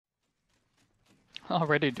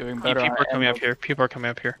already doing better. People are coming up here. People are coming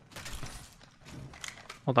up here.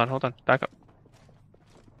 Hold on. Back up.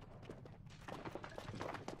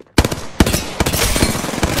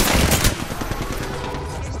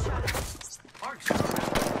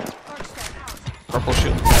 Purple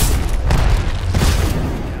shield.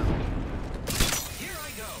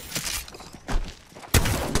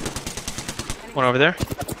 One over there.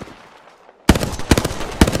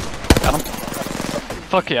 Got him.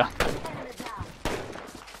 Fuck yeah.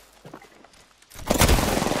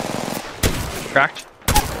 Cracked.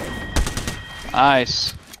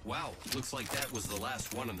 Nice. Wow, looks like that was the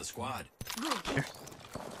last one in the squad. Here.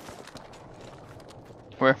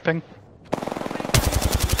 Where? Ping.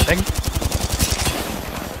 Ping.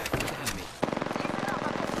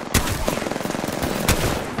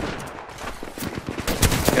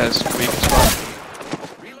 This guy's weak spot.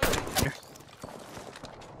 Here.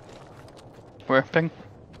 Where? Ping.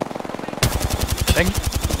 Ping.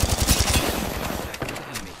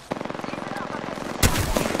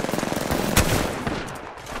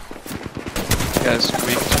 This guy's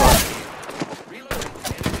weak spot.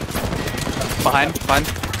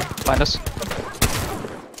 Behind us.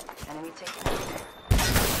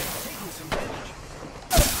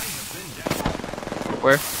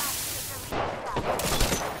 Where?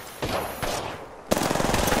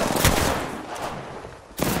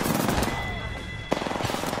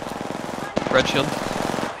 Red shield.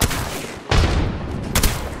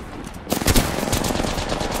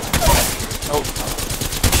 Oh.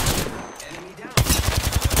 Enemy down.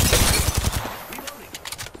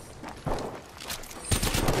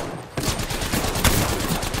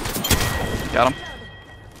 Got him.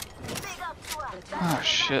 Oh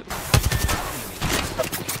shit.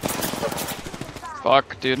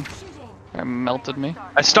 Fuck, dude. It melted me.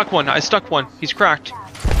 I stuck one. He's cracked.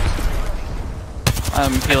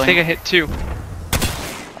 I'm I healing. think I hit two.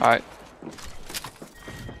 Alright.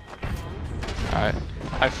 Alright.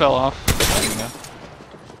 I fell off.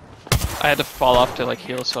 I had to fall off to like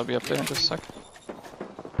heal, so I'll be up there in just a sec.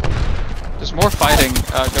 There's more fighting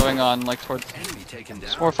going on like towards.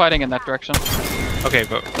 There's more fighting in that direction. Okay,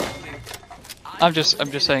 but I'm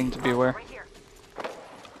just saying to be aware.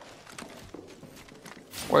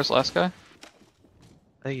 Where's the last guy?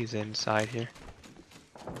 I think he's inside here.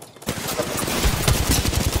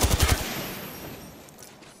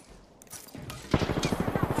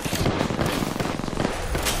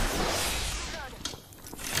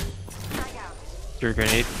 Your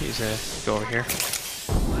grenade. He's gonna go over here.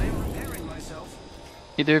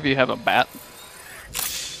 Either of you have a bat?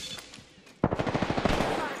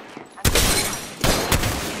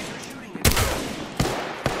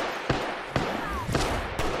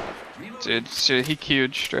 Dude, he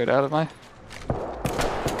queued straight out of my.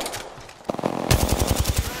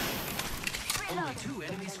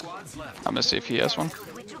 I'm gonna see if he has one.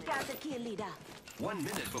 1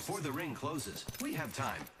 minute before the ring closes. We have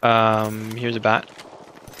time. Here's a bat.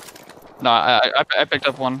 No, I picked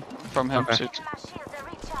up one from him. Okay.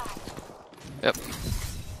 Yep.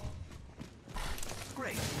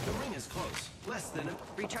 Great. The ring is close. Less than a...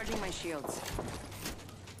 Recharging my shields.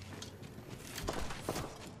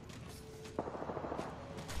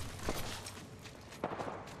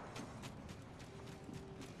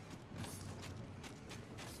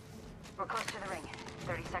 We're close to the ring.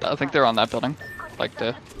 30 seconds. I think they're on that building. Like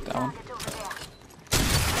that one.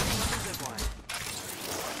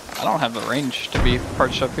 I don't have the range to be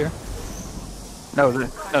perched up here. No,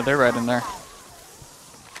 they're right in there.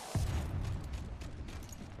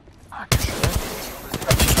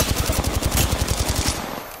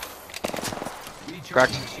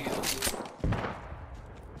 Cracked.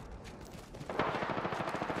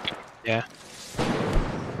 Yeah.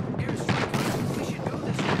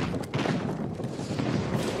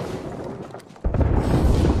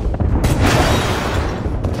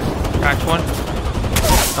 Cracked one.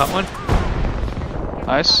 Got one.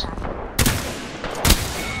 Nice.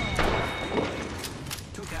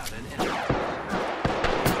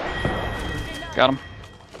 Got him.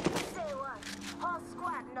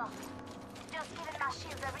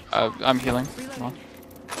 I'm healing. Come on.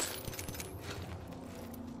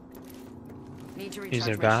 Need to Use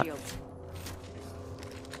their recharge my bat. shields.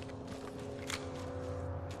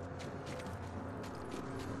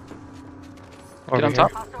 Get on here.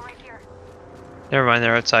 top. Never mind,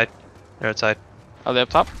 they're outside. They're outside. Are they up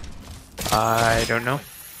top? I don't know.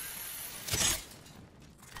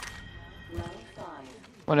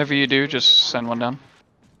 Whenever you do, just send one down.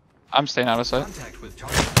 I'm staying out of sight. Contact with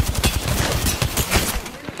target.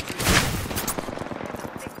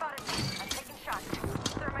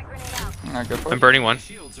 Alright, go for I'm it. burning one.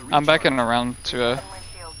 Shields a I'm backing recharge. around to My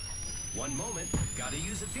shields. 1 moment. Gotta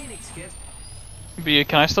use a Phoenix kit. B.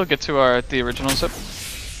 Can I still get to the original zip?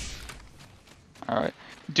 All right.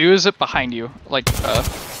 Do a zip behind you, like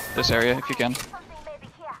this area if you can. Something baby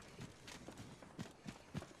here.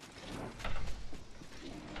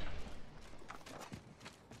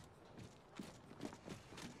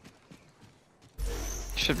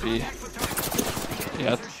 Should be. Contact with target.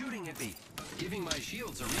 Yeah. They're shooting at me. Giving my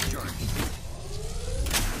shields a recharge.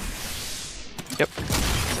 Yep.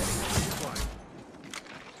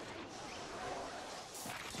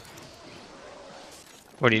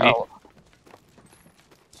 What do you need? Oh.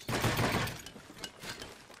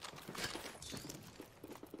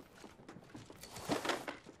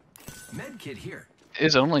 Med kit here.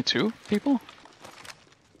 Is it only 2 people?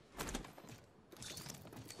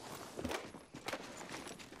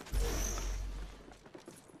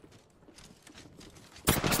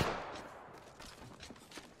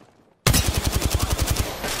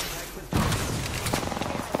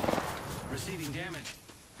 Receiving damage.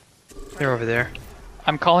 They're over there.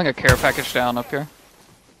 I'm calling a care package down up here.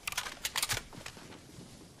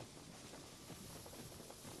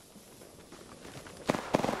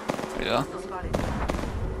 Yeah. Hostile spotted.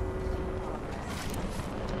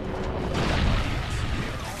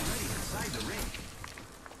 Already inside the ring.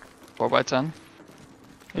 4x10.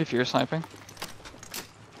 If you're sniping.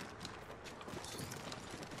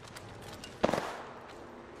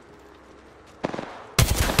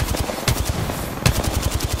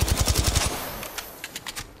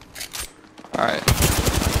 Alright.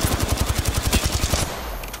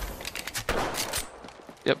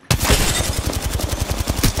 Yep.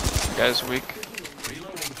 Guy's weak.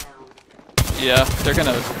 Reloading. Yeah, they're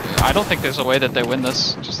gonna... I don't think there's a way that they win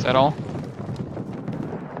this, just at all.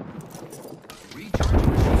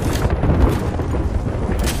 Recharging.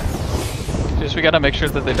 Just we gotta make sure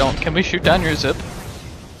that they don't... Can we shoot down your zip?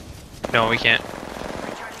 No, we can't.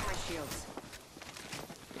 Recharging my shields.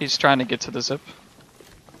 He's trying to get to the zip.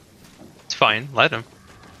 It's fine. Let them.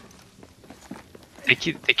 They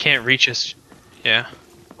can't reach us. Yeah.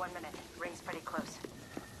 1 minute. Ring's pretty close.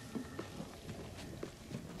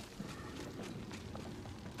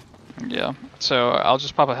 Yeah, so I'll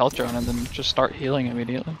just pop a health drone and then just start healing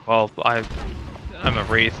immediately. Well, I'm a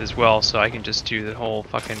wraith as well, so I can just do the whole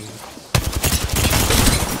fucking.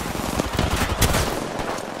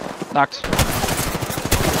 Knocked.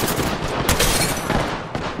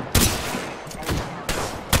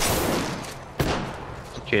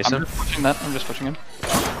 Chase I'm him. just pushing that. I'm just pushing him.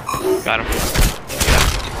 Got him.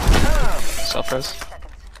 Self-res. Seconds.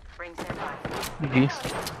 Ring standby.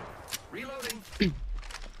 Reloading.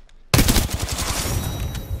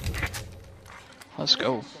 Let's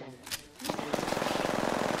go.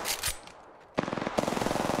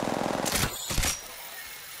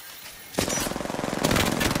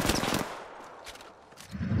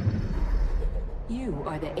 You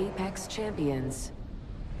are the Apex Champions.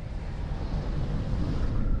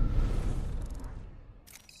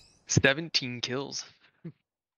 17 kills.